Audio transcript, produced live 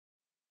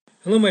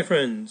Hello, my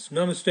friends.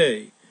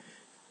 Namaste.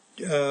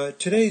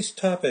 Today's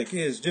topic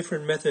is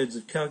different methods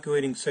of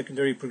calculating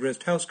secondary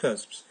progressed house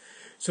cusps.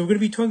 So we're going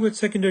to be talking about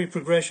secondary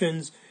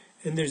progressions,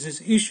 and there's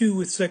this issue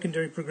with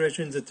secondary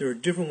progressions that there are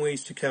different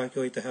ways to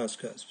calculate the house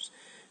cusps.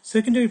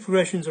 Secondary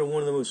progressions are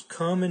one of the most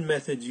common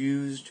methods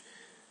used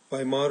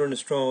by modern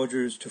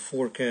astrologers to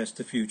forecast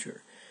the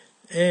future.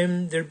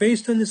 And they're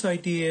based on this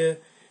idea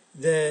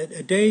that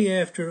a day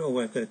after,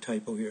 I've got a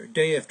typo here, a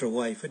day after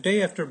life, a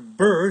day after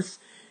birth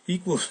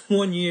equals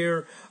 1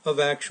 year of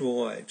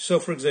actual life. So,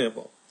 for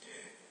example,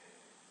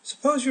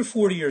 suppose you're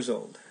 40 years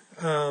old.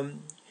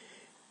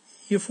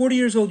 You're 40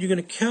 years old, you're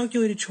going to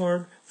calculate a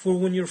chart for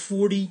when you're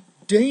 40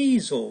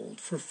 days old,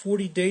 for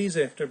 40 days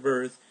after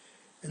birth,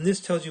 and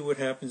this tells you what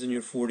happens in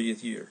your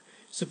 40th year.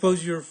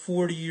 Suppose you're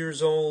 40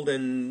 years old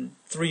and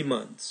 3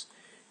 months.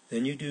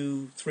 Then you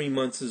do 3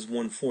 months is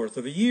 1/4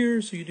 of a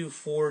year, so you do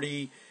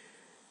 40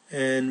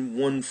 and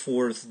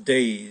 1/4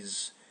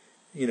 days.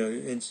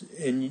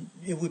 And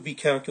it would be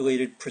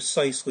calculated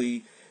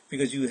precisely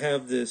because you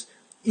have this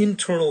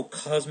internal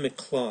cosmic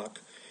clock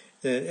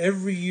that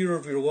every year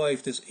of your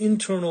life, this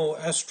internal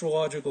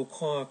astrological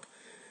clock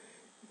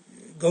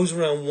goes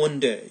around 1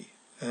 day.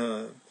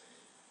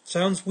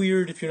 Sounds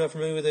weird if you're not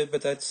familiar with it,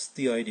 but that's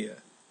the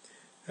idea.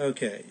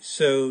 Okay,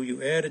 so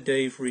you add a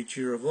day for each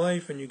year of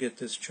life and you get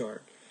this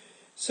chart.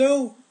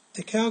 So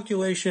the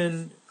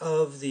calculation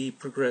of the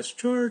progressed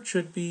chart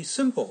should be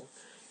simple.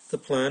 The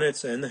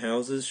planets and the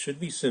houses should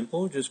be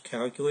simple. Just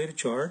calculate a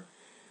chart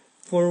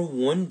for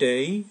 1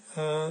 day,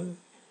 for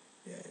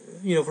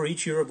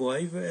each year of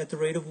life at the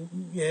rate of,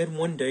 you add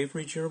 1 day for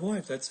each year of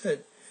life. That's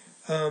it.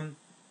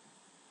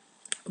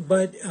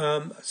 But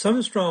some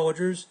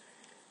astrologers,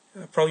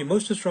 probably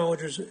most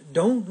astrologers,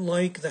 don't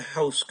like the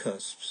house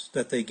cusps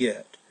that they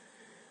get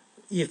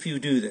if you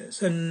do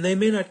this. And they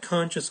may not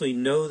consciously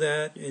know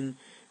that,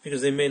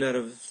 because they may not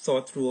have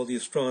thought through all the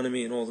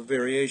astronomy and all the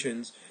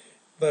variations.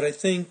 But I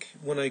think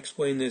when I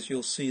explain this,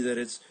 you'll see that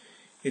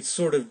it's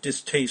sort of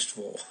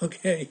distasteful,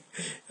 okay,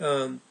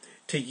 to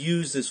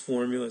use this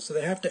formula. So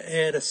they have to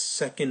add a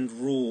second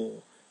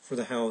rule for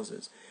the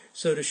houses.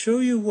 So to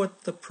show you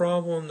what the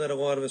problem that a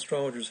lot of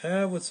astrologers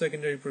have with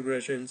secondary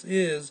progressions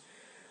is,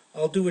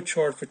 I'll do a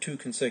chart for 2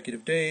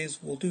 consecutive days.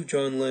 We'll do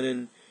John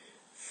Lennon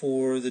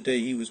for the day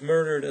he was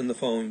murdered and the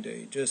following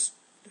day, just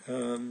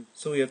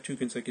so we have 2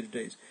 consecutive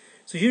days.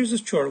 So here's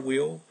this chart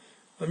wheel.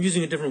 I'm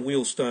using a different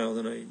wheel style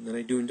than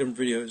I do in different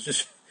videos,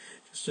 just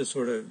to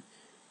sort of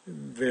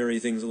vary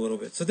things a little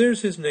bit. So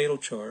there's his natal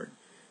chart.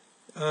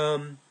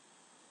 Okay,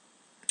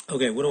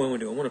 what do I want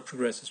to do? I want to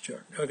progress this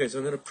chart. Okay, so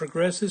I'm going to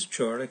progress this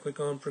chart. I click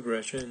on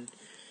progression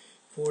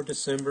for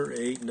December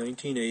 8,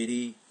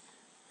 1980.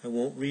 I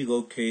won't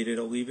relocate it.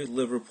 I'll leave it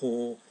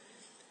Liverpool.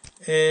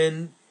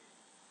 And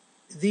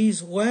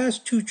these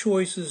last 2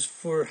 choices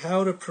for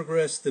how to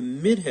progress the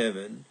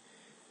midheaven,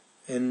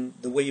 and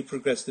the way you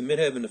progress the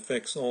midheaven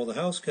affects all the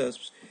house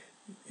cusps,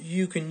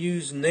 you can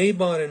use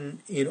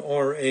Naboth in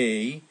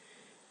RA,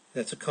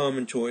 that's a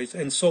common choice,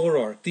 and solar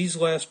arc. These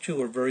last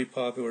 2 are very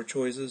popular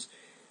choices.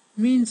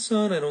 Mean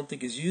sun I don't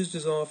think is used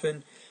as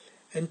often,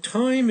 and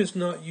time is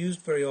not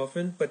used very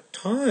often, but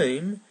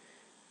time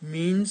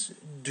means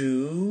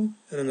do,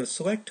 and I'm going to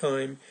select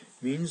time,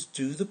 means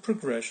do the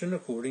progression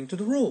according to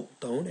the rule.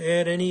 Don't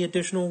add any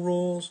additional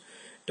rules,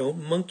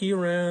 don't monkey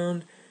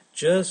around,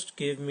 just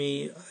give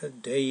me a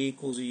day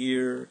equals a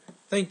year.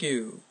 Thank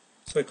you.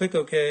 So I click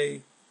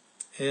OK,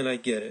 and I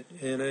get it.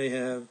 And I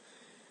have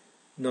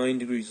 9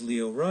 degrees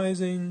Leo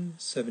rising,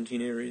 17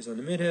 Aries on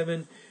the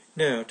midheaven.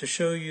 Now, to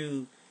show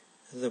you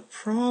the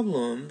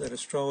problem that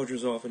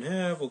astrologers often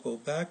have, we'll go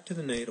back to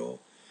the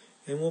natal,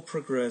 and we'll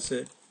progress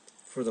it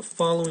for the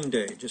following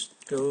day. Just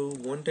go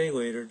 1 day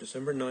later,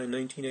 December 9,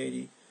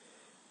 1980.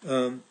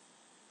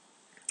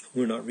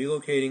 We're not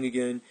relocating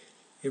again.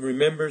 It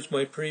remembers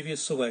my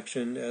previous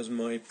selection as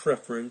my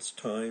preference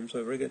time, so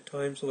I've already got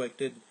time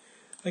selected.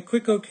 I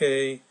click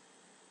OK,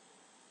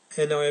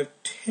 and now I have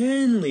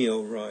 10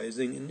 Leo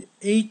rising and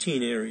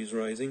 18 Aries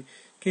rising. In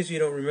case you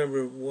don't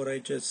remember what I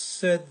just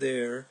said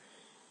there,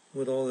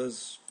 with all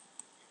this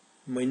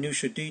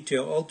minutia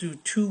detail, I'll do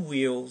 2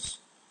 wheels,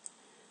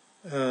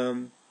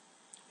 and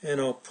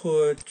I'll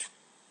put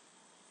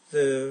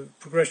the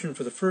progression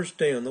for the first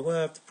day on the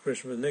left, the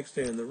progression for the next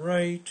day on the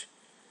right,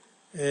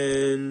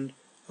 and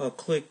I'll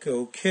click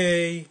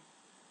OK,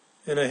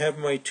 and I have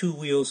my 2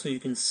 wheels so you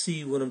can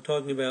see what I'm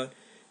talking about.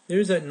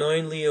 There's that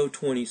 9 Leo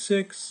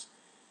 26,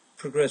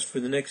 progressed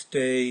for the next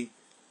day,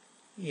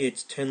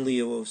 it's 10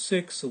 Leo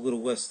 06, a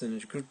little less than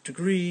a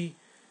degree,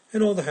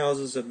 and all the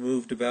houses have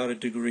moved about a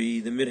degree.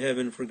 The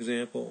midheaven, for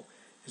example,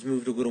 has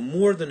moved a little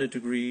more than a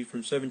degree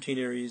from 17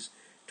 Aries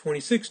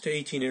 26 to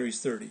 18 Aries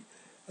 30.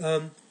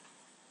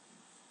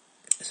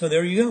 So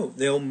there you go.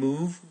 They'll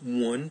move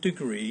 1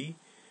 degree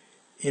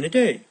in a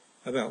day.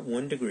 About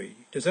 1 degree.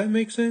 Does that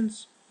make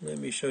sense? Let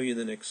me show you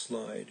the next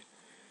slide.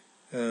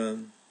 Yeah,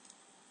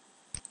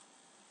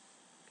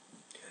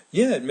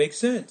 it makes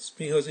sense,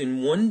 because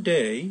in 1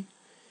 day,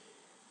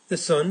 the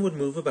sun would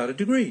move about a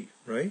degree,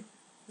 right?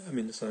 I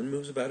mean, the sun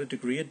moves about a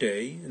degree a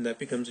day, and that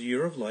becomes a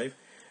year of life.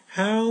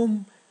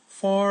 How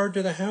far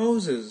do the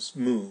houses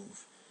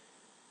move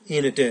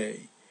in a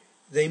day?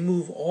 They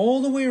move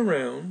all the way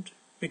around,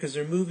 because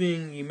they're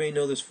moving, you may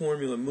know this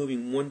formula,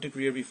 moving 1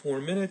 degree every 4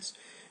 minutes,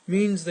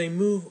 means they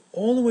move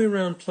all the way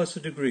around plus a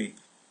degree.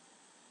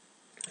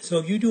 So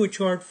if you do a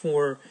chart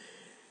for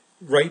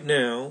right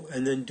now,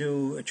 and then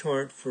do a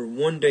chart for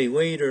 1 day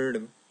later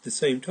at the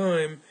same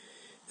time,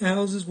 the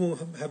houses will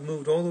have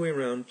moved all the way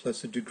around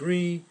plus a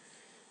degree,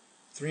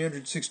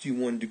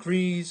 361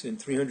 degrees in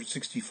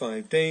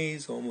 365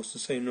 days, almost the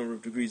same number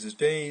of degrees as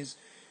days,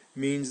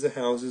 means the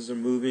houses are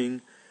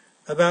moving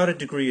about a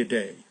degree a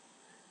day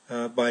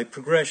by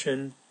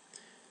progression.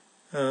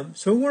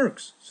 So it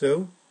works.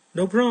 So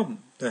no problem.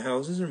 The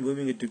houses are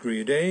moving a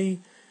degree a day.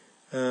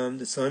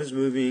 The sun is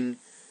moving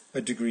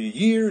a degree a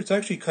year. It's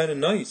actually kind of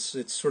nice.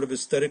 It's sort of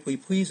aesthetically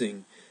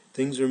pleasing.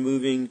 Things are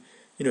moving,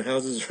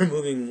 houses are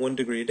moving 1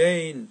 degree a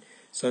day, and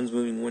sun's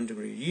moving 1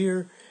 degree a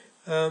year.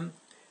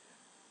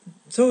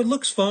 So it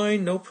looks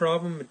fine, no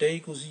problem, a day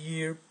equals a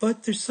year,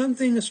 but there's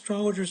something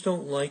astrologers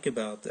don't like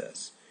about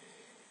this.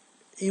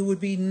 It would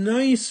be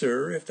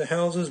nicer if the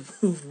houses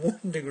moved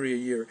 1 degree a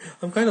year.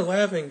 I'm kind of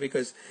laughing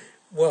because,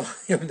 well,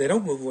 they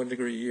don't move 1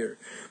 degree a year,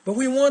 but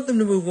we want them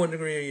to move 1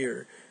 degree a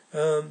year.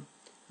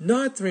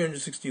 Not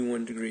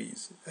 361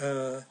 degrees.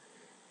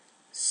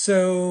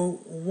 So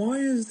why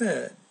is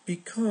that?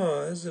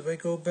 Because if I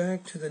go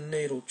back to the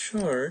natal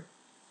chart,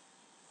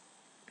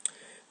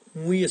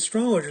 we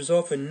astrologers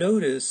often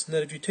notice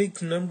that if you take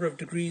the number of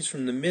degrees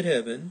from the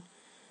midheaven,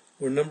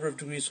 or number of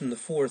degrees from the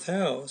 4th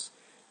house,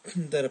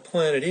 that a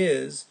planet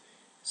is,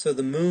 so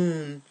the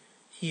moon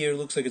here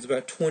looks like it's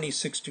about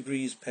 26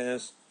 degrees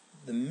past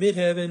the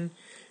midheaven,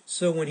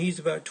 so when he's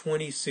about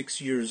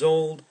 26 years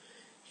old,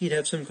 he'd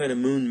have some kind of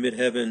moon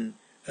midheaven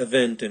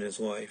event in his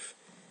life.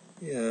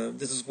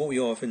 This is what we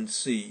often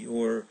see.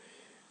 Or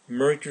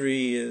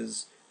Mercury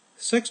is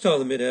sextile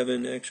the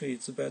midheaven. Actually,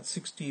 it's about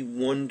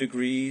 61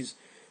 degrees.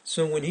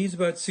 So when he's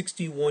about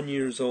 61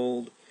 years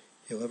old,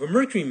 he'll have a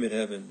Mercury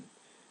midheaven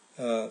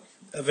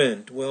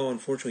event. Well,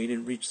 unfortunately, he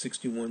didn't reach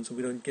 61, so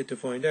we don't get to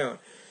find out.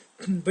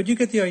 But you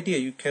get the idea.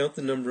 You count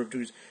the number of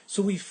degrees.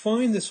 So we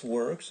find this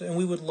works, and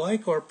we would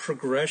like our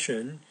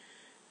progression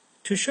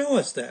to show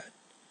us that.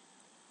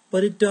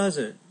 But it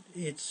doesn't.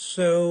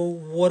 So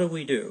what do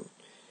we do?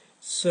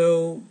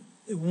 So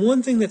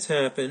one thing that's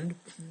happened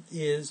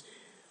is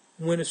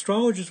when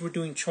astrologers were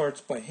doing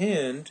charts by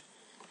hand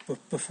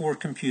before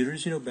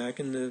computers, back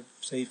in the,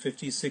 say,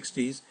 50s,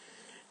 60s,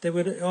 they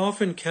would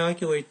often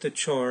calculate the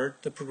chart,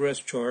 the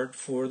progressed chart,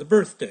 for the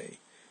birthday.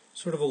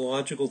 Sort of a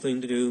logical thing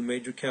to do,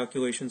 made your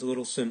calculations a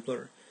little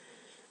simpler.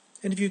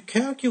 And if you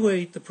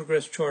calculate the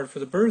progressed chart for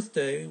the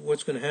birthday,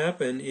 what's going to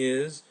happen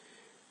is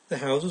the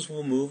houses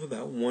will move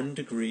about 1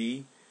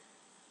 degree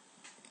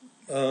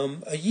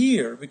a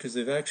year, because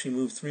they've actually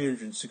moved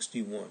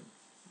 361.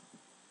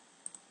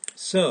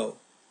 So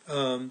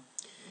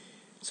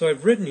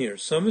I've written here,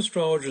 some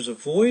astrologers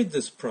avoid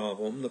this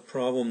problem, the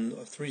problem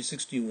of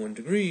 361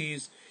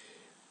 degrees,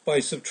 by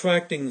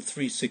subtracting the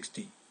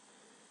 360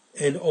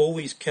 and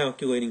always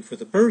calculating for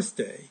the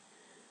birthday,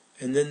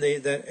 and then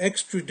that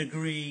extra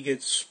degree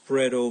gets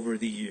spread over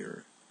the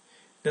year.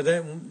 Now,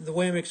 the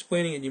way I'm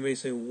explaining it, you may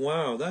say,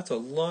 wow, that's a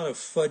lot of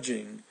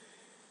fudging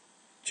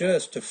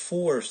just to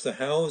force the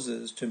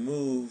houses to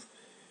move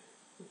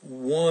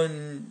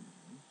 1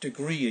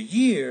 degree a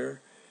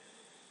year.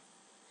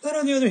 But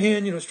on the other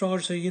hand,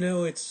 astrologers say,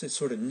 it's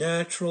sort of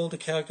natural to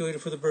calculate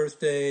it for the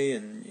birthday,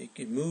 and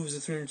it moves the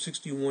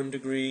 361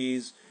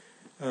 degrees.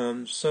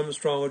 Some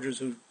astrologers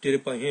who did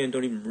it by hand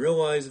don't even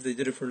realize if they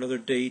did it for another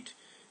date.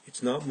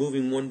 It's not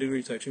moving 1 degree,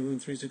 it's actually moving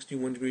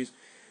 361 degrees.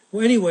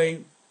 Well,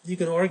 anyway, you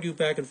can argue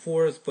back and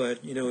forth,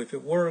 but, if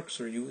it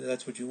works, or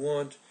that's what you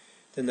want,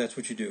 then that's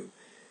what you do.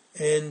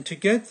 And to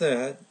get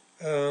that,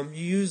 you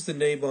use the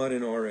Naboth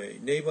and RA.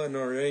 Naboth and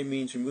RA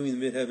means you're moving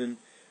the midheaven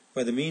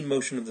by the mean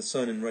motion of the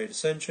sun in right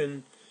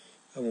ascension.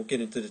 I won't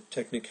get into the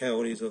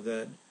technicalities of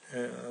that,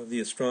 of the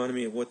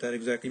astronomy, of what that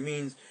exactly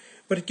means,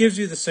 but it gives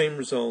you the same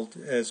result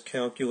as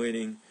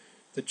calculating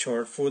the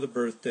chart for the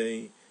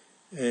birthday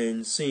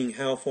and seeing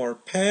how far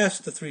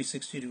past the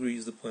 360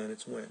 degrees the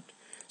planets went.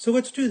 So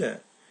let's do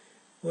that.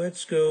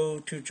 Let's go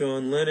to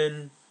John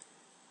Lennon,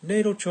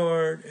 natal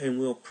chart, and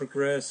we'll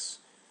progress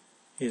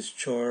his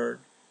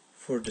chart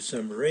for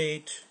December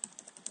 8,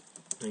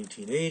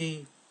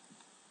 1980.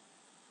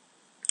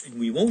 And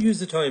we won't use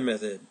the time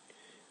method.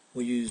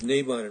 We'll use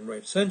Naboth and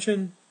right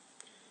ascension.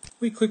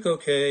 We click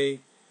OK,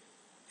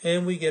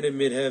 and we get a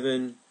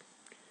midheaven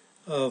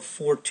of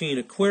 14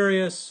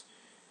 Aquarius,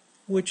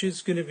 which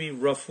is going to be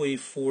roughly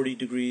 40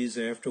 degrees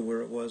after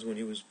where it was when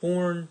he was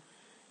born.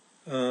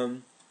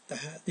 The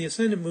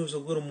ascendant moves a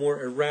little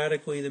more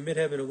erratically, the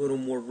midheaven a little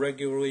more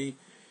regularly,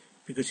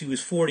 because he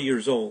was 40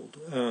 years old,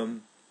 a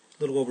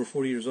little over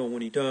 40 years old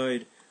when he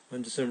died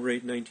on December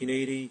 8,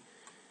 1980.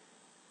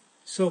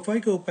 So if I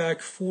go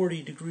back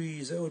 40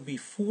 degrees, that would be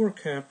 4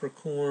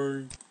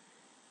 Capricorn.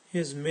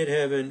 His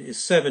midheaven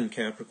is 7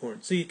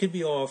 Capricorn. So you could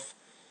be off,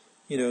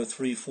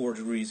 3-4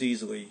 degrees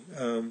easily.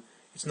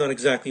 It's not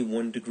exactly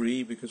 1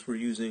 degree because we're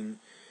using,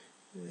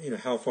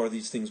 how far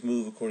these things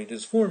move according to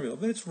his formula,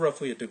 but it's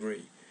roughly a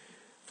degree.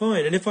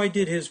 Fine. And if I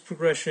did his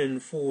progression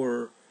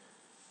for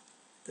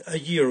a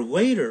year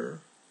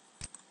later,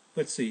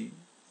 let's see,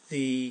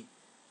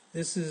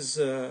 this is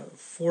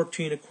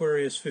 14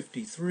 Aquarius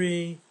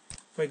 53.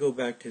 If I go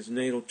back to his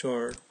natal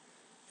chart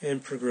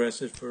and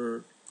progress it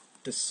for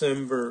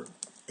December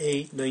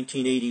 8,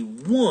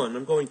 1981,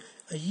 I'm going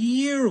a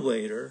year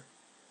later.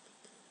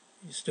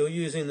 You're still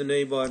using the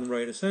Nabod and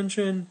right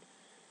ascension.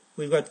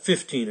 We've got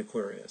 15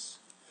 Aquarius.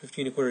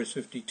 15 Aquarius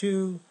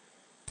 52.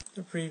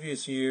 The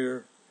previous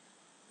year,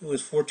 it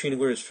was 14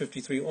 Aquarius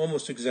 53,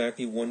 almost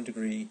exactly 1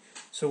 degree.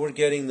 So we're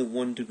getting the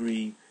 1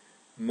 degree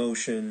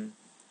motion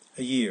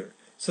a year.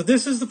 So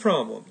this is the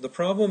problem. The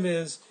problem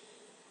is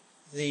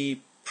the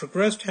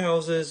progressed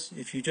houses,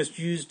 if you just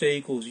use day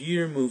equals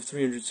year, move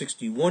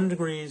 361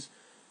 degrees.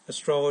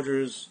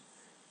 Astrologers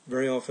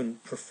very often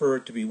prefer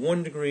it to be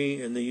 1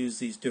 degree, and they use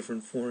these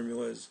different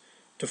formulas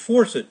to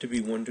force it to be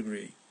 1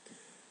 degree.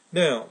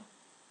 Now,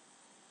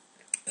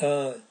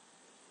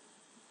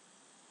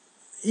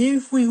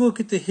 if we look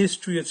at the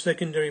history of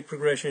secondary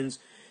progressions,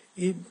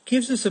 it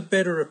gives us a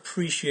better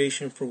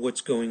appreciation for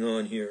what's going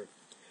on here.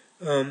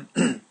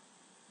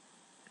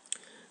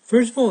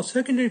 First of all,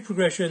 secondary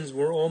progressions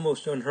were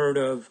almost unheard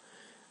of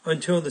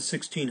until the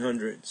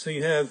 1600s. So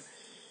you have,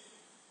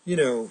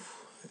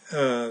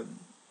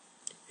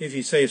 if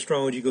you say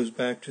astrology goes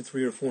back to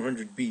 300 or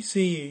 400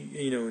 BC,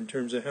 in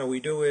terms of how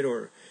we do it,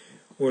 or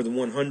the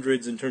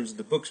 100s in terms of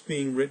the books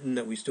being written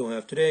that we still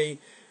have today,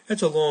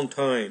 that's a long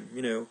time,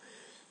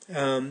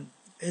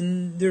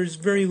 and there's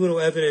very little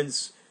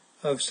evidence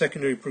of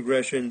secondary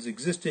progressions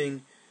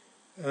existing.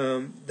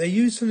 They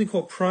use something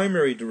called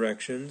primary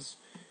directions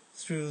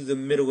through the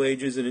Middle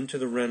Ages and into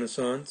the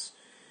Renaissance,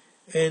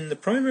 and the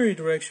primary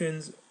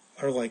directions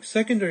are like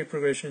secondary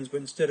progressions, but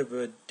instead of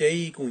a day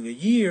equaling a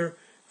year,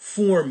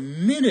 4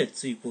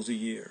 minutes equals a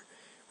year,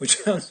 which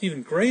sounds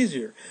even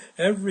crazier.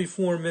 Every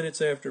 4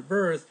 minutes after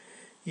birth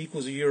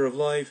equals a year of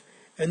life,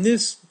 and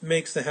this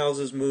makes the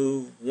houses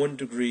move 1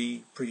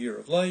 degree per year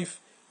of life,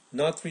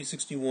 not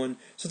 361.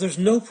 So there's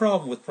no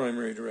problem with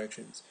primary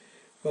directions.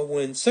 But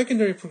when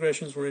secondary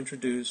progressions were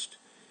introduced,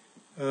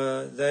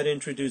 that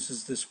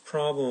introduces this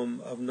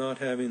problem of not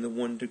having the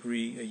 1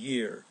 degree a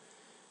year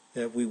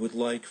that we would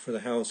like for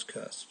the house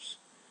cusps.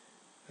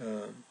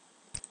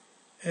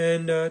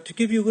 And to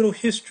give you a little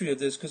history of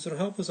this, because it'll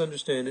help us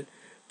understand it,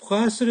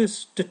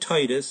 Placidus de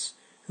Titus,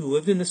 who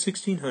lived in the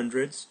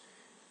 1600s,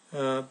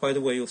 by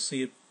the way, you'll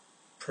see it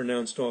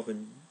pronounced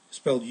often,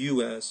 spelled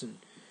U.S.,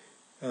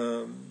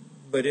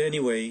 but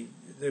anyway,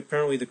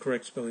 apparently the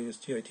correct spelling is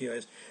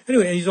Titis.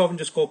 Anyway, and he's often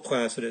just called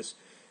Placidus.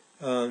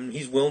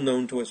 He's well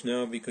known to us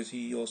now because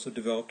he also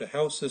developed a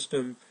house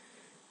system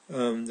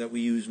that we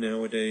use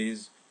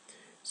nowadays.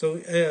 So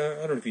I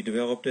don't know if he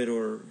developed it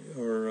or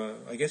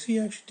I guess he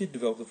actually did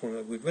develop the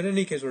formula. But in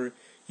any case, or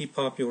he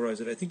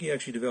popularized it. I think he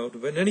actually developed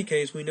it. But in any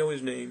case, we know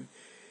his name.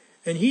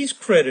 And he's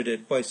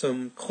credited by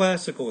some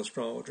classical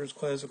astrologers.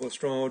 Classical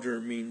astrologer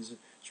means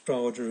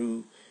astrologer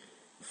who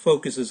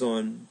focuses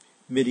on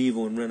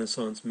medieval and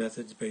Renaissance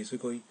methods,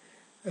 basically.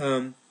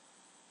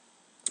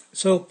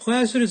 So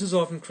Placidus is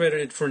often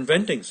credited for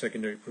inventing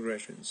secondary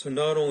progressions. So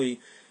not only,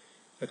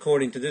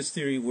 according to this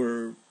theory,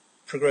 were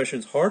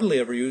progressions hardly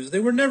ever used, they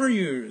were never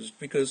used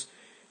because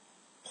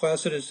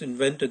Placidus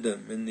invented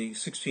them in the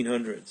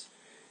 1600s.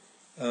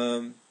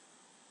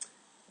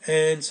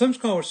 And some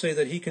scholars say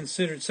that he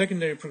considered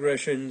secondary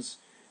progressions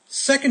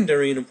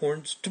secondary in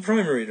importance to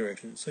primary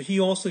directions. So he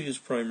also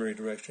used primary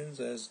directions,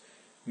 as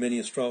many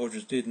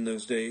astrologers did in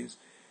those days.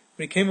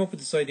 But he came up with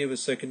this idea of a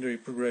secondary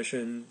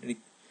progression, and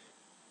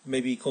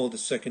maybe he called it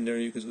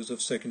secondary because it was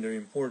of secondary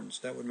importance.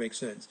 That would make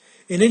sense.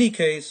 In any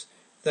case,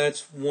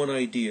 that's one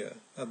idea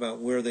about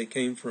where they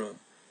came from.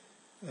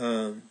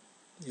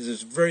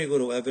 There's very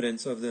little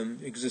evidence of them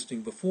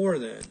existing before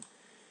then.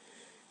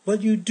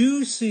 But you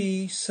do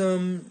see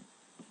some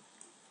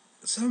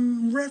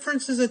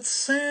references that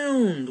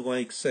sound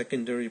like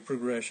secondary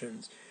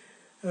progressions.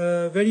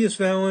 Vettius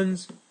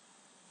Valens,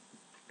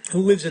 who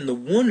lives in the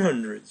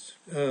 100s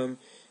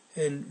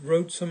and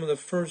wrote some of the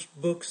first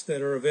books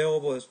that are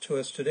available to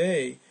us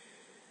today,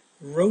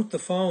 wrote the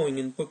following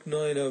in Book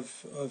 9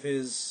 of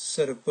his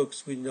set of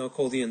books we now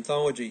call the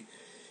Anthology.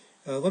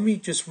 Let me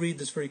just read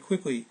this very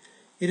quickly.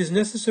 It is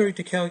necessary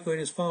to calculate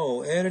as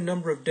follows. Add a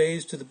number of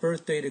days to the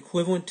birth date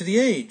equivalent to the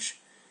age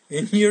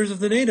in years of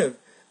the native.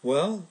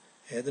 Well,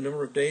 add the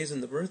number of days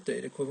in the birth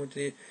date equivalent to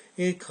the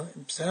age.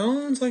 It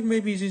sounds like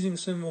maybe he's using a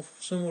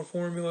similar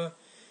formula.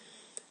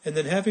 And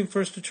then having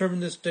first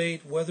determined this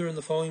date, whether in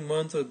the following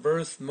month or the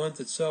birth month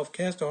itself,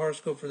 cast a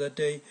horoscope for that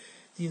day.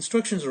 The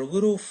instructions are a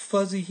little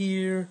fuzzy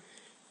here.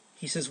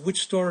 He says which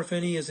star, if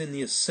any, is in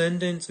the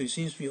ascendant, so he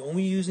seems to be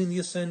only using the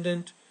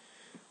ascendant,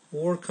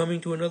 or coming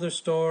to another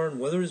star, and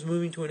whether it's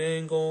moving to an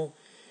angle.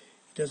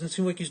 It doesn't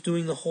seem like he's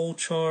doing the whole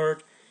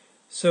chart.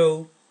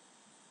 So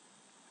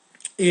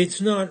it's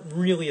not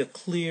really a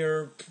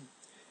clear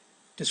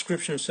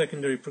description of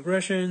secondary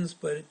progressions,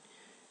 but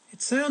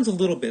it sounds a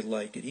little bit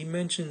like it. He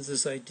mentions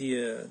this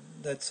idea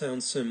that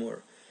sounds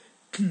similar.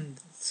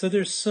 So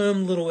there's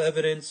some little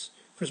evidence,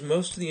 because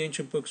most of the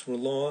ancient books were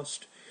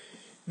lost.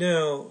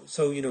 Now,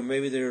 so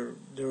maybe they're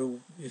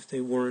if they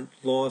weren't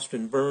lost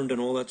and burned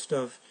and all that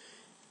stuff,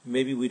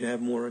 maybe we'd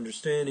have more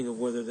understanding of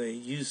whether they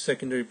used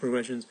secondary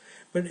progressions.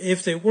 But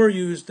if they were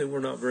used, they were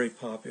not very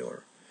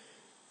popular.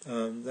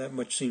 That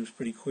much seems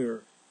pretty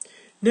clear.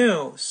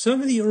 Now,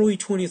 some of the early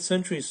 20th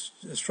century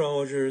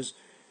astrologers,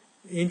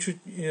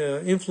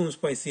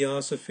 influenced by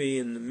theosophy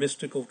and the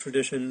mystical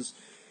traditions,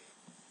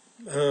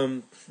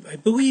 I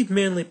believe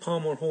Manly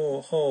Palmer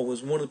Hall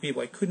was one of the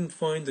people. I couldn't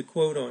find the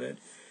quote on it.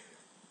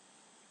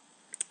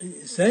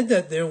 It said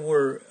that there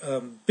were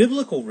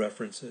biblical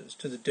references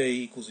to the day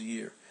equals a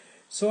year.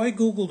 So I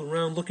Googled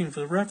around looking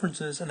for the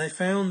references, and I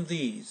found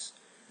these.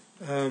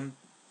 Now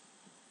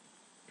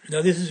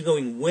this is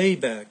going way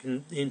back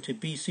into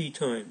BC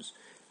times.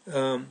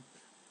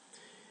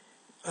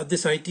 Of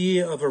this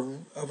idea of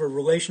a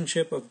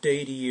relationship of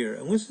day to year.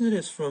 And listen to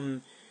this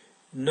from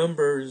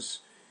Numbers,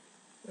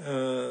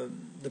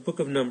 the book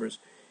of Numbers.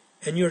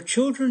 And your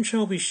children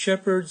shall be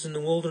shepherds in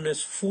the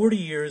wilderness 40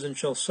 years, and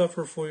shall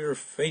suffer for your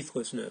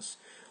faithlessness,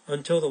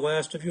 until the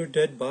last of your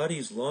dead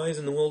bodies lies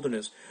in the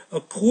wilderness.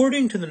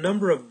 According to the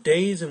number of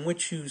days in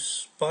which you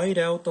spied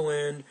out the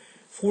land,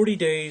 40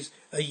 days,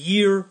 a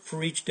year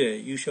for each day.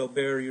 You shall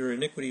bear your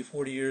iniquity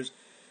 40 years,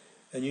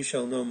 and you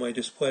shall know my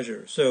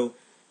displeasure. So,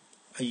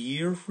 a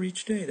year for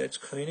each day. That's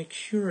kind of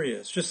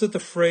curious. Just that the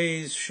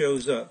phrase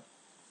shows up.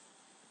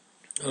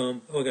 I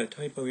got a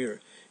typo here.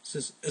 It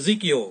says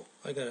Ezekiel.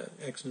 I got an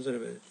X instead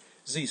of a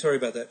Z. Sorry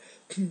about that.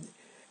 And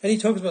he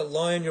talks about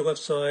lie on your left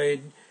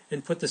side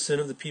and put the sin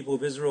of the people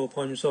of Israel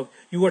upon yourself.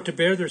 You are to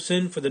bear their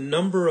sin for the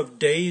number of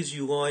days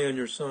you lie on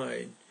your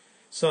side.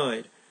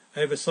 I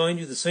have assigned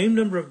you the same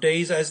number of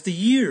days as the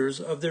years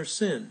of their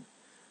sin.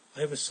 I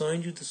have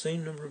assigned you the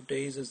same number of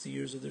days as the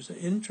years of their sin.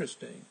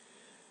 Interesting.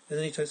 And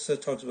then he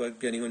talks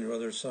about getting on your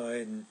other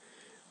side, and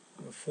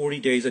 40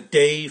 days, a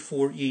day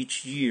for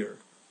each year.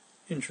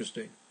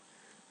 Interesting.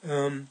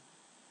 Another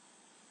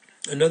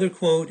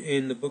quote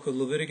in the book of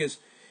Leviticus.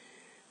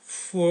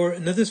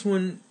 Now this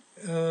one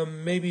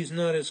maybe is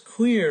not as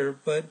clear,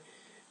 but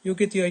you'll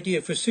get the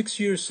idea. For 6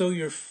 years sow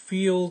your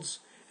fields,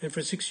 and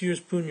for 6 years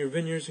prune your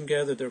vineyards and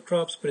gather their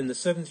crops. But in the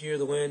 7th year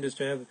the land is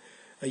to have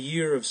a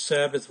year of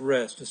Sabbath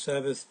rest, a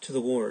Sabbath to the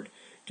Lord.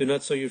 Do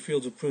not sow your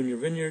fields or prune your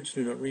vineyards.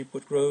 Do not reap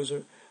what grows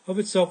of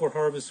itself, or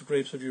harvest the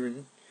grapes of your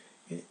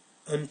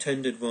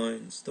untended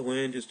vines. The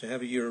land is to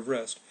have a year of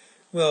rest.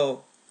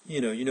 Well,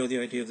 you know the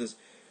idea of this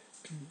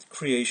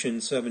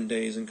creation, 7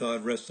 days, and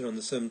God rested on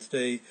the 7th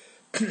day.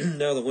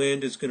 Now the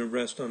land is going to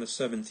rest on a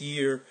 7th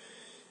year.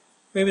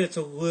 Maybe that's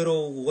a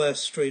little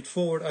less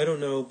straightforward. I don't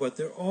know, but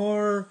there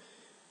are,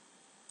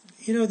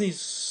 these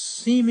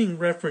seeming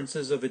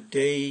references of a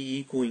day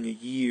equaling a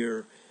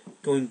year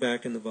going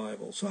back in the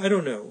Bible. So I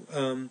don't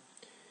know.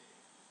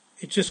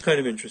 It's just kind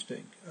of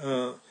interesting.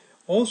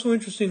 Also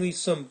interestingly,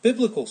 some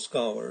biblical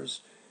scholars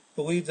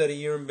believe that a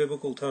year in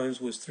biblical times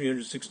was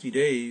 360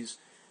 days,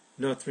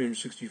 not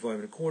 365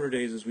 and a quarter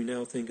days as we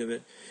now think of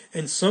it.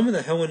 And some of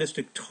the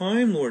Hellenistic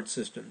Time Lord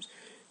systems,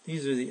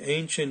 these are the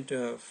ancient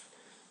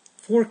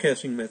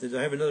forecasting methods.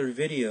 I have another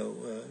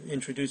video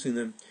introducing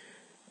them,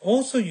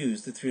 also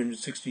use the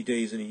 360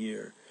 days in a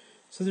year.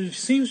 So there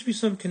seems to be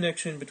some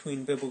connection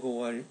between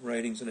biblical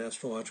writings and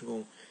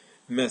astrological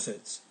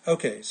methods.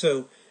 Okay,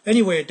 so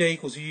anyway, a day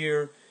equals a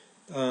year.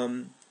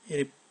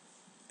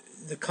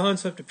 The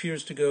concept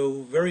appears to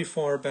go very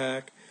far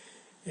back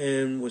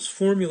and was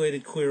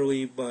formulated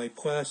clearly by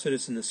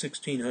Placidus in the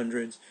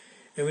 1600s,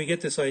 and we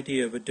get this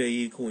idea of a day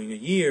equaling a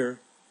year.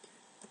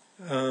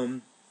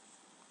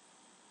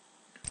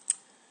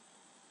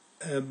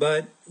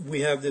 But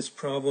we have this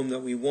problem that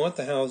we want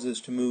the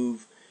houses to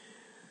move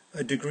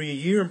a degree a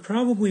year, and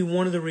probably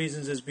one of the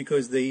reasons is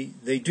because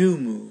they do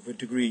move a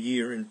degree a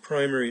year in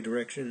primary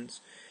directions,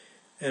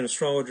 and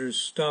astrologers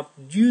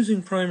stopped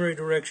using primary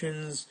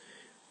directions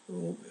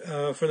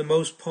for the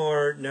most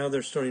part. Now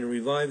they're starting to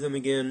revive them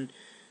again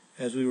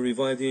as we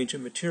revive the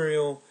ancient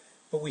material,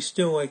 but we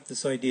still like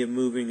this idea of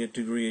moving a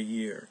degree a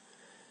year.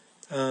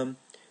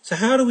 So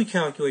how do we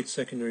calculate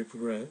secondary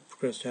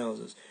progressed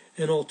houses?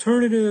 An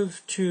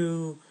alternative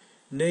to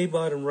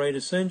Naboth and right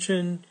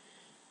ascension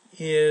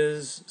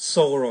is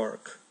solar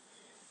arc.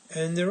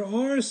 And there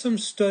are some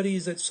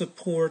studies that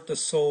support the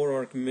solar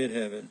arc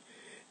midheaven.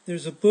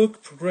 There's a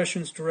book,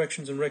 Progressions,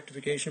 Directions, and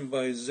Rectification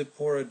by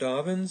Zipporah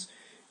Dobbins.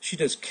 She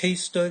does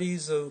case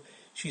studies, so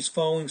she's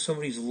following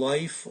somebody's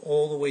life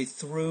all the way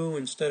through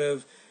instead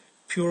of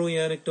purely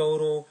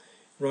anecdotal.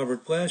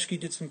 Robert Blaschke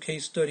did some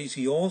case studies.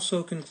 He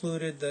also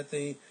concluded that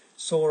the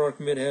solar arc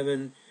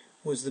midheaven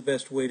was the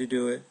best way to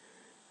do it.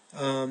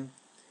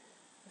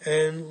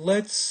 And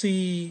let's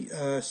see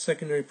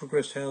secondary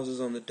progressed houses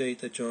on the date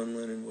that John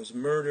Lennon was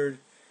murdered.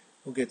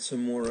 We'll get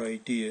some more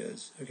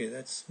ideas. Okay,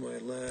 that's my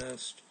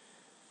last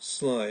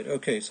slide.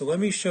 Okay, so let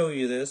me show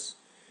you this.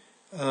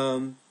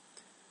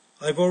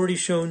 I've already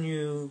shown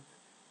you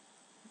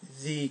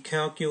the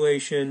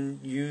calculation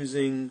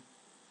using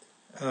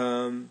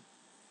Nabod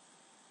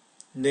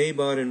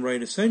and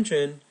right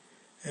ascension.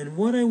 And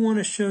what I want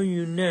to show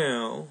you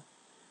now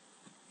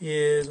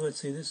is,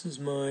 let's see, this is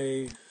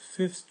my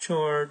fifth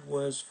chart,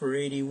 was for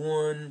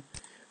 81.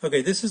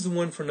 Okay, this is the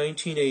one for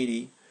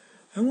 1980.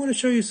 I want to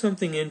show you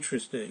something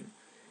interesting.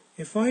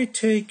 If I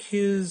take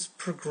his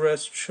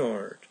progressed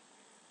chart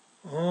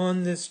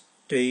on this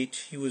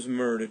date he was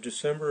murdered,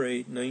 December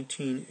 8,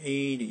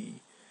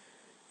 1980,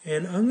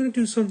 and I'm going to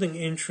do something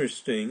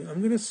interesting.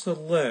 I'm going to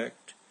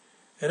select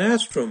an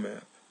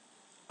astromap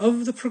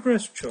of the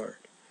progressed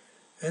chart,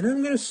 and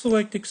I'm going to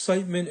select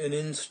excitement and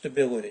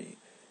instability.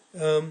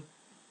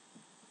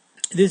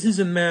 This is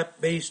a map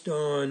based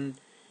on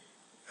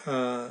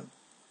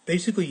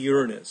basically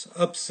Uranus,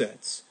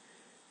 upsets.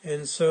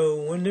 And so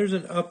when there's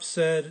an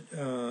upset,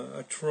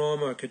 a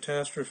trauma, a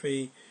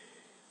catastrophe,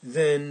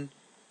 then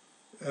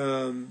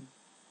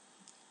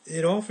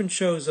it often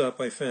shows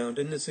up, I found,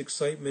 in this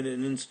excitement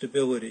and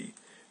instability.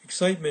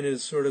 Excitement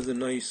is sort of the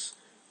nice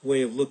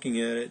way of looking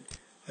at it.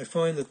 I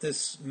find that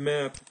this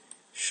map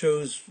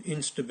shows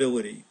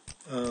instability.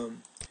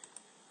 And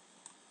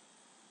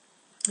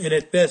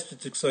at best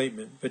it's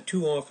excitement, but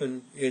too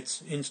often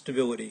it's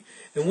instability.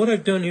 And what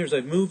I've done here is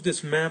I've moved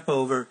this map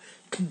over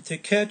to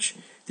catch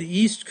the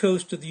east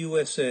coast of the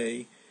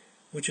USA,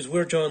 which is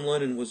where John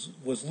Lennon was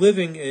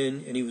living,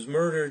 and he was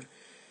murdered,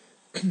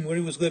 where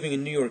he was living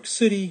in New York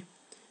City,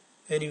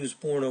 and he was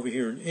born over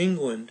here in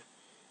England.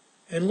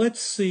 And let's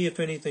see if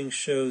anything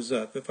shows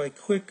up. If I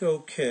click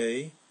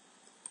OK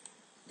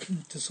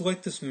to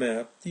select this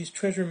map, these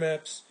treasure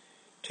maps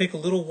take a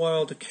little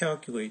while to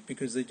calculate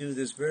because they do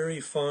this very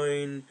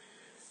fine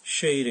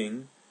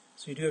shading.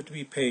 So you do have to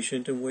be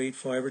patient and wait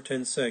 5 or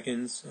 10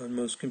 seconds on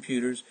most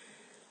computers.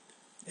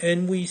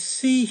 And we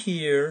see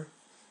here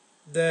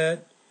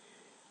that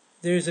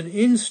there's an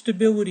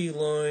instability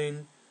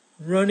line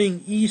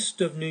running east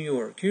of New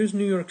York. Here's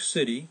New York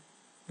City,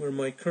 where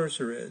my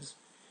cursor is.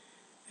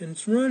 And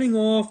it's running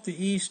off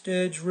the east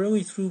edge,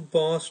 really through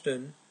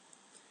Boston.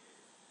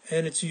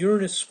 And it's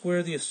Uranus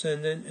square the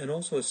ascendant, and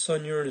also a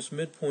Sun-Uranus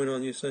midpoint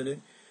on the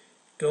ascendant,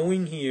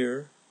 going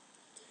here.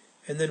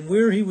 And then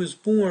where he was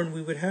born,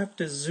 we would have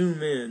to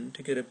zoom in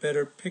to get a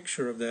better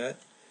picture of that.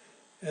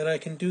 And I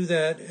can do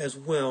that as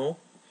well.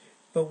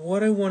 But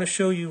what I want to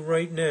show you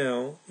right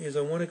now is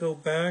I want to go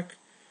back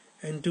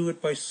and do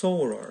it by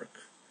solar arc.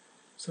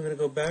 So I'm going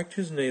to go back to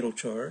his natal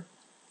chart,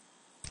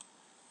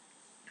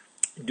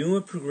 do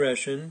a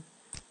progression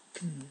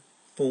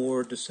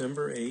for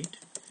December 8,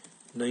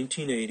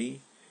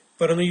 1980,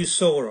 but I'm going to use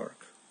solar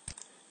arc.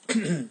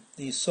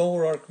 The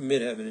solar arc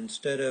midheaven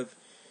instead of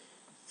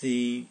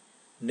the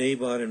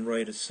Nabod and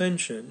right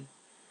ascension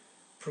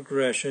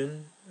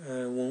progression.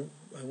 I won't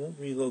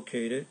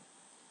relocate it.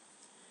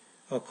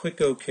 I'll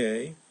click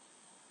OK,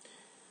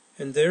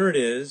 and there it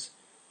is,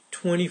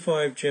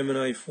 25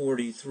 Gemini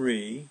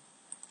 43,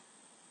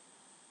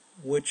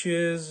 which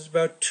is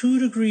about 2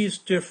 degrees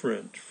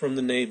different from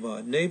the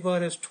Nabod.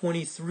 Nabod has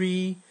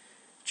 23,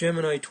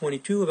 Gemini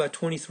 22, about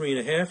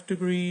 23.5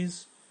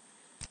 degrees,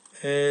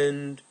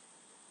 and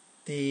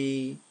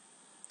the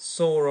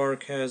solar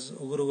arc has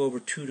a little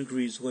over 2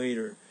 degrees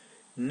later.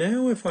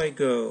 Now if I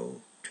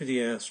go to the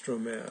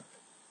astromap,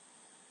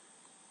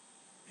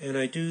 and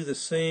I do the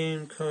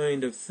same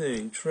kind of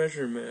thing,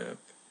 treasure map,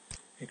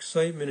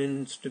 excitement and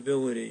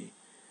instability,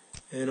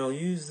 and I'll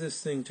use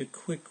this thing to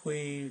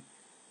quickly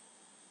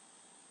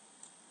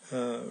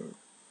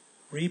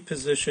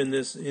reposition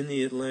this in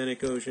the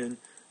Atlantic Ocean,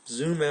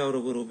 zoom out a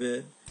little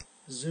bit,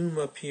 zoom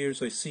up here,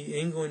 so I see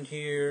England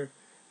here,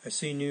 I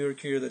see New York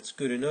here, that's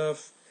good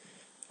enough,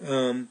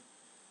 and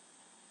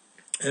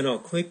I'll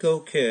click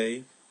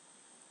OK,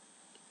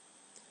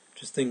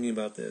 just thinking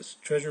about this,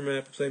 treasure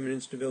map, excitement,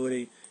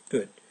 instability,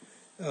 good.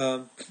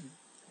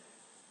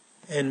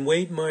 And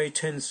wait my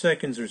 10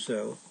 seconds or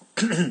so.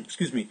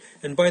 Excuse me.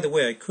 And by the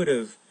way, I could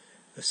have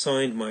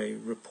assigned my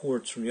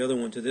reports from the other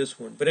one to this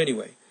one. But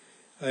anyway,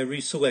 I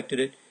reselected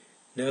it.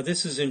 Now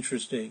this is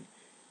interesting.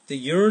 The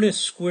Uranus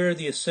square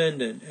the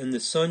ascendant and the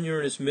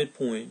Sun-Uranus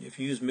midpoint, if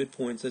you use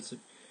midpoints, that's a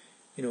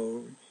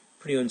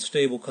pretty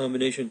unstable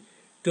combination,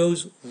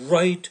 goes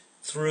right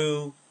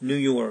through New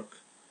York.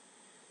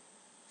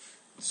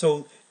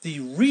 So the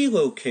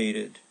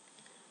relocated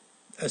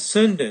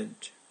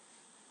ascendant,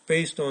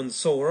 based on the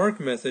solar arc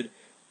method,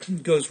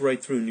 goes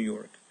right through New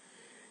York.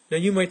 Now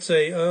you might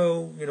say,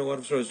 oh, a lot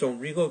of stars don't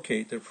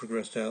relocate their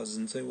progressed houses,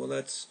 and say, well,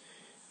 that's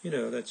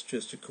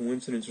just a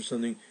coincidence or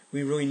something.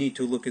 We really need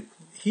to look at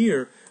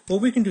here. Well,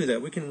 we can do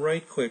that. We can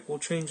right-click. We'll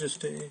change this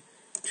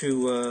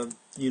to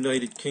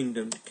United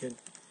Kingdom to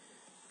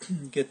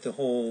get the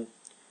whole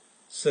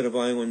set of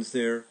islands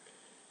there,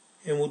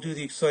 and we'll do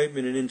the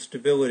excitement and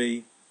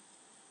instability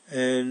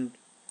and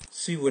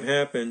see what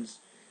happens.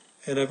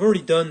 And I've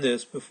already done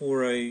this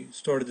before I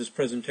started this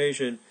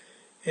presentation,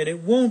 and it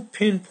won't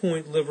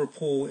pinpoint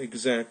Liverpool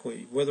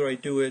exactly, whether I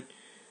do it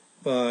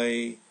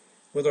by,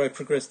 whether I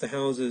progress the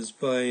houses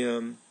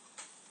by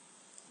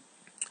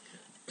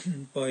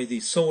the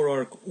solar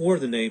arc or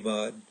the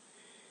Nabod.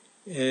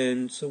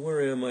 And so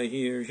where am I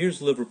here?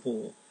 Here's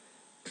Liverpool.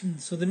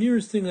 So the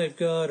nearest thing I've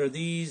got are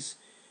these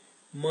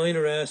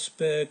minor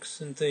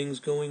aspects and things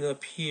going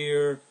up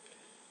here.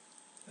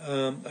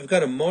 I've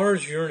got a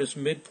Mars-Uranus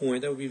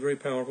midpoint. That would be very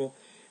powerful.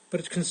 But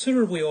it's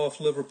considerably off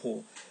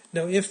Liverpool.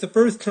 Now, if the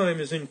birth time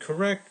is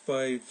incorrect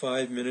by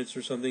 5 minutes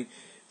or something,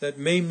 that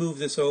may move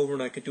this over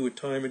and I could do a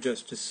time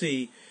adjust to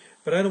see.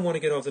 But I don't want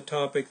to get off the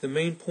topic. The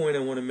main point I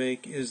want to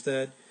make is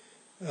that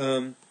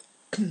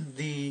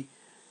the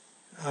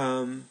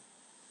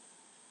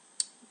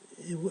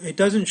it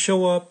doesn't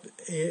show up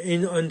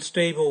in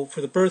unstable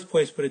for the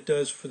birthplace, but it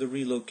does for the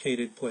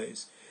relocated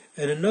place.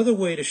 And another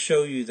way to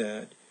show you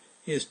that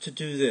is to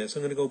do this.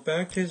 I'm going to go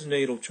back to his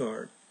natal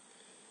chart,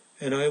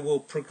 and I will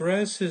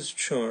progress his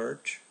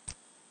chart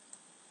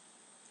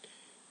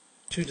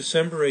to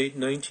December 8,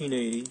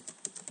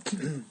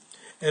 1980,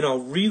 and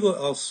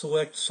I'll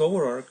select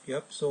solar arc.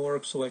 Yep, solar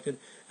arc selected,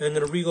 and I'm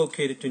going to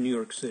relocate it to New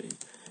York City.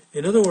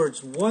 In other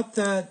words, what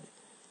that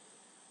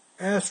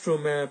astro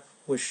map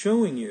was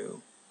showing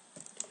you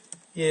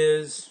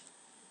is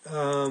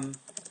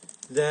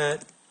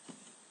that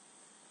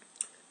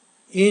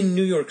in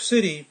New York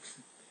City,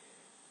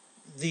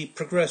 the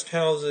progressed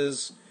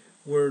houses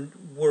were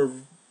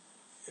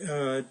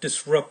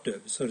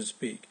disruptive, so to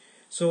speak.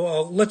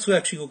 So let's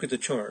actually look at the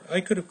chart. I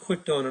could have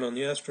clicked on it on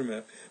the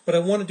astromap, but I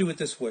want to do it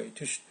this way,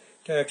 to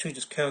actually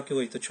just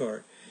calculate the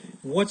chart.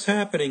 What's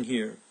happening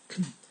here?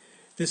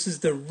 This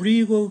is the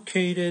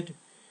relocated,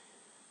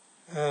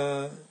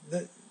 a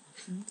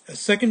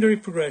secondary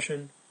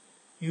progression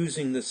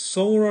using the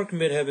solar arc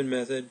midheaven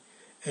method,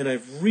 and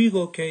I've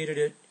relocated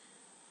it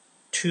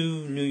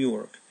to New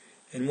York.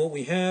 And what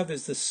we have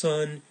is the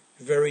Sun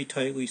very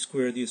tightly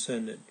square the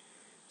ascendant.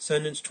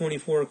 Ascendant's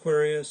 24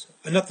 Aquarius,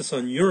 not the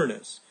Sun,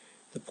 Uranus,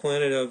 the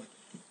planet of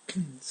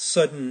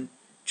sudden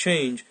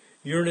change.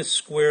 Uranus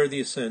square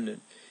the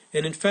ascendant.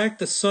 And in fact,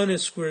 the Sun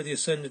is square the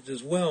ascendant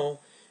as well,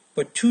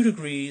 but 2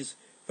 degrees,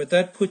 but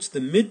that puts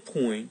the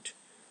midpoint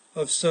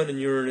of Sun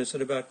and Uranus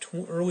at about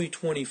early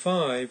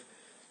 25,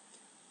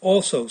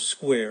 also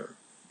square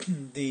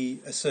the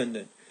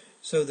ascendant.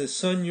 So the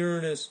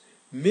Sun-Uranus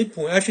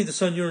midpoint, actually the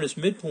Sun-Uranus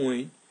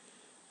midpoint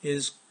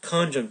is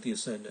conjunct the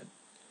ascendant.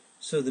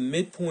 So the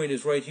midpoint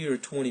is right here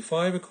at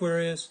 25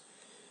 Aquarius.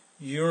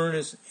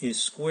 Uranus is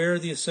square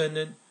the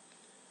ascendant,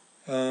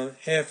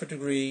 half a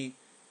degree.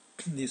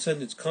 The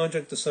ascendant's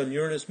conjunct the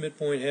Sun-Uranus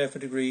midpoint, half a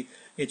degree.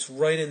 It's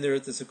right in there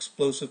at this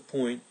explosive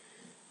point,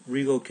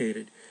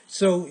 relocated.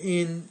 So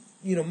in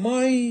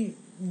my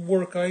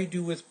work I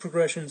do with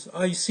progressions,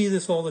 I see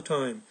this all the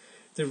time.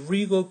 The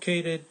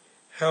relocated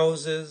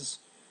houses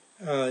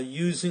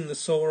using the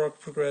solar arc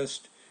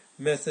progressed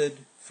method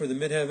for the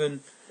midheaven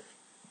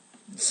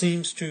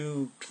seems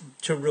to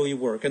really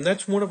work. And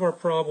that's one of our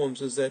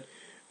problems, is that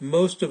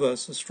most of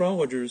us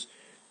astrologers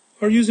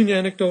are using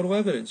anecdotal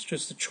evidence,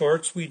 just the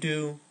charts we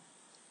do.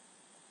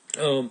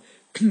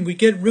 We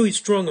get really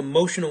strong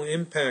emotional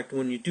impact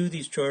when you do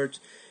these charts.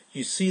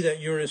 You see that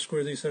Uranus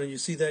square the ascendant, you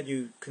see that,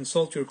 you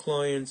consult your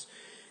clients.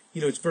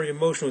 It's very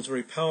emotional, it's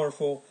very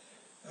powerful.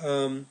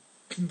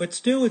 But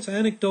still, it's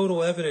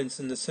anecdotal evidence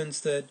in the sense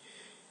that,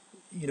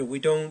 we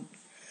don't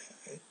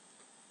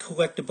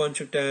collect a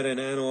bunch of data and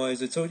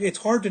analyze it. So it's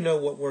hard to know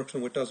what works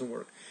and what doesn't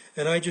work.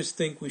 And I just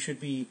think we should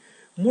be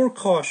more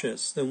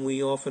cautious than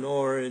we often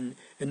are, and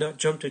not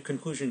jump to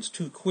conclusions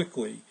too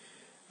quickly.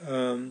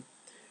 And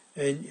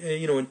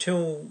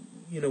until,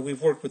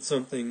 we've worked with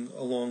something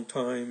a long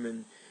time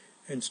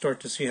and start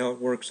to see how it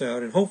works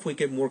out, and hopefully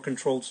get more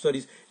controlled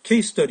studies.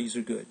 Case studies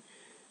are good.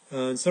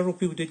 Several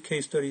people who did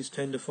case studies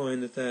tend to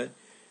find that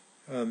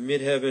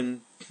midheaven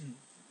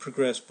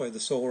progressed by the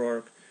solar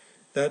arc,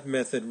 that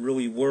method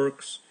really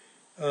works.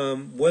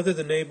 Whether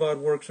the NABOD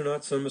works or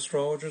not, some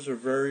astrologers are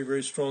very,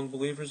 very strong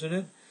believers in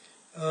it,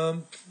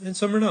 and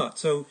some are not.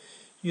 So,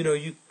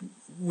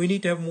 we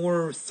need to have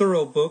more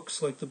thorough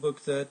books, like the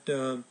book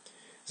that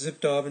Zip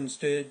Dobbins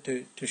did,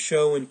 to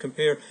show and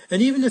compare.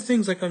 And even the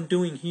things like I'm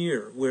doing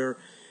here, where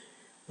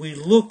we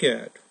look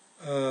at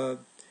a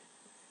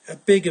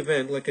big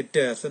event like a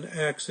death, an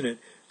accident,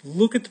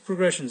 look at the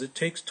progressions. It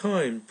takes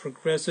time.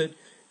 Progress it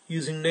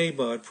using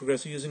NABOD,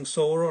 progress it using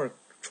solar arc,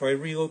 try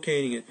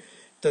relocating it.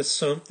 Does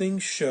something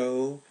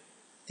show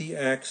the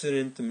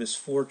accident, the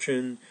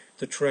misfortune,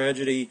 the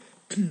tragedy,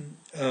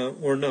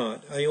 or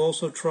not? I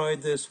also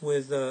tried this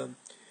with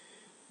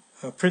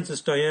Princess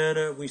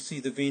Diana. We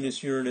see the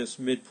Venus-Uranus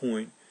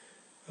midpoint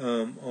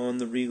on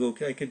the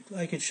relocate.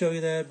 I could show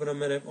you that, but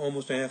I'm at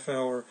almost a half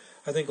hour.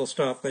 I think I'll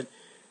stop. But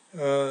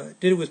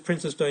did it with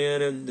Princess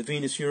Diana and the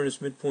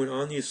Venus-Uranus midpoint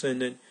on the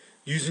ascendant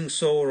using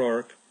solar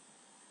arc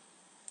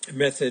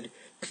method,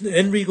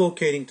 and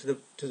relocating to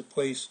the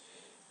place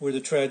where the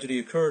tragedy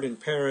occurred in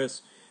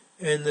Paris.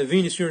 And the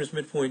Venus-Uranus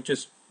midpoint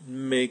just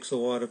makes a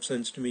lot of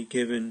sense to me,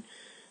 given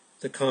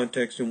the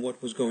context and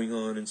what was going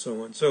on and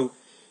so on. So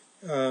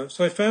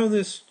I found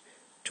this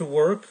to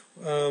work,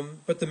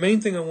 but the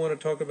main thing I want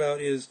to talk about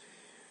is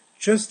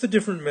just the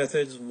different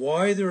methods,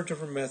 why there are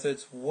different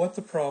methods, what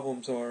the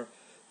problems are.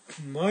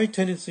 My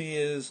tendency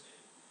is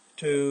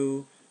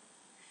to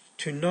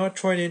to not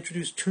try to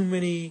introduce too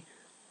many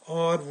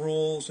odd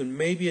rules, and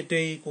maybe a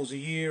day equals a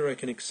year. I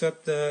can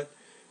accept that.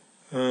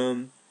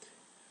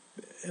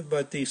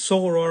 But the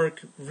solar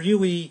arc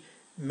really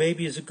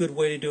maybe is a good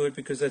way to do it,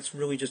 because that's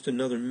really just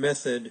another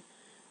method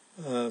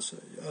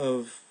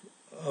of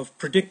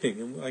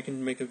predicting. And I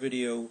can make a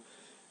video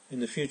in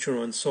the future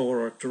on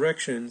solar arc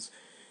directions.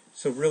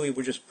 So really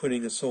we're just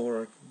putting a solar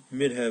arc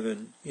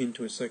midheaven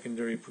into a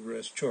secondary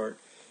progressed chart.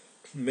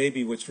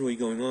 Maybe what's really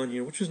going on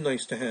here, which is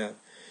nice to have.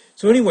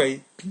 So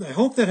anyway, I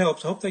hope that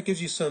helps. I hope that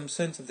gives you some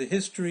sense of the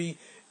history,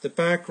 the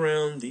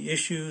background, the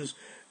issues,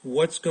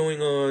 what's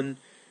going on,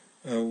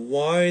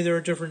 why there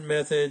are different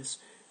methods,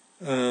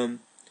 and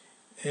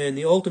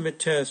the ultimate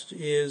test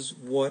is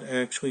what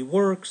actually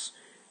works.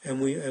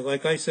 And we,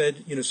 like I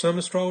said, some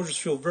astrologers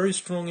feel very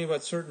strongly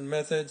about certain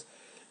methods.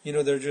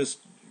 They're just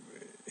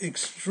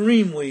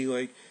extremely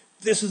like,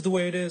 this is the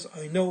way it is.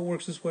 I know it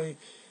works this way.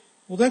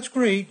 Well, that's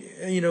great.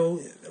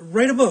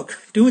 Write a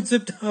book. Do what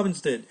Zip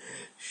Dobbins did.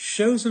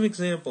 Show some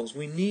examples.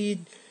 We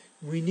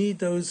need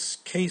those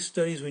case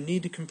studies. We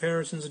need the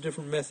comparisons of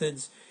different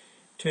methods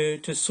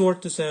to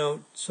sort this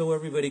out, so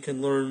everybody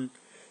can learn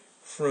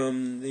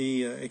from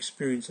the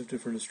experience of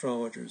different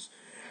astrologers.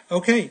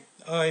 Okay,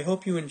 I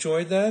hope you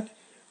enjoyed that.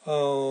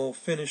 I'll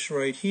finish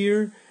right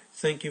here.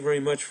 Thank you very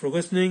much for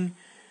listening.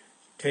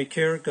 Take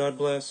care. God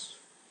bless.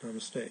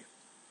 Namaste.